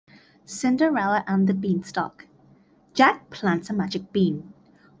Cinderella and the Beanstalk. Jack plants a magic bean.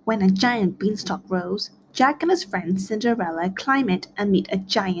 When a giant beanstalk grows, Jack and his friend Cinderella climb it and meet a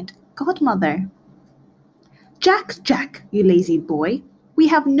giant godmother. Jack, Jack, you lazy boy, we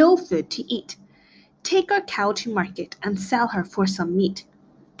have no food to eat. Take our cow to market and sell her for some meat.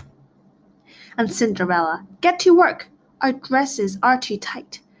 And Cinderella, get to work. Our dresses are too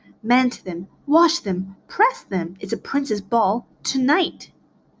tight. Mend them, wash them, press them. It's a princess ball tonight.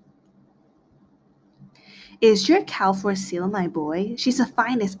 Is your cow for sale, my boy? She's the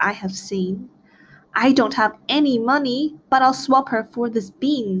finest I have seen. I don't have any money, but I'll swap her for this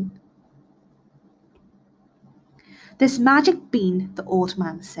bean. This magic bean, the old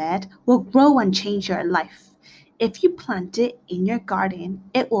man said, will grow and change your life. If you plant it in your garden,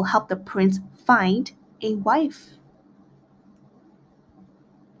 it will help the prince find a wife.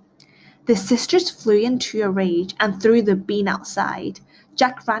 The sisters flew into a rage and threw the bean outside.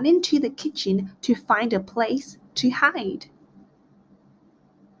 Jack ran into the kitchen to find a place to hide.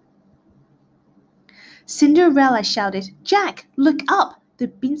 Cinderella shouted, Jack, look up! The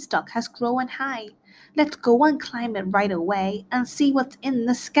beanstalk has grown high. Let's go and climb it right away and see what's in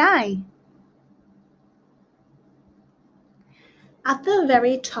the sky. At the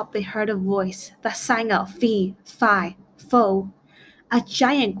very top they heard a voice that sang out fee, fi, fo. A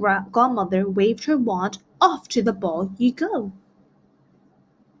giant godmother waved her wand. Off to the ball you go.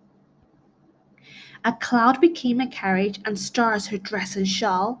 A cloud became a carriage and stars her dress and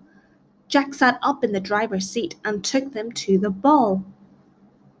shawl. Jack sat up in the driver's seat and took them to the ball.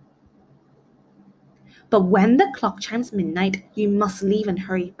 But when the clock chimes midnight, you must leave and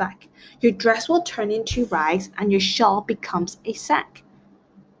hurry back. Your dress will turn into rags and your shawl becomes a sack.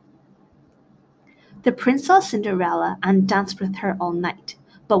 The prince saw Cinderella and danced with her all night.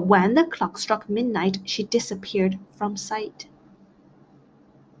 But when the clock struck midnight, she disappeared from sight.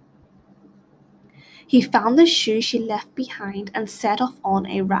 He found the shoe she left behind and set off on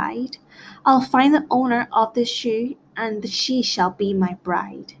a ride. I'll find the owner of this shoe, and she shall be my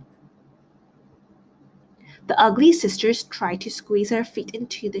bride. The ugly sisters tried to squeeze her feet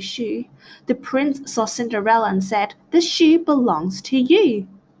into the shoe. The prince saw Cinderella and said, "This shoe belongs to you."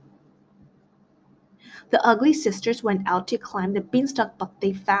 The ugly sisters went out to climb the beanstalk but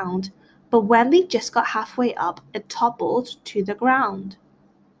they found, but when they just got halfway up, it toppled to the ground.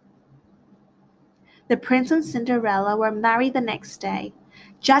 The prince and Cinderella were married the next day.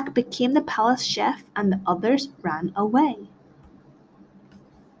 Jack became the palace chef and the others ran away.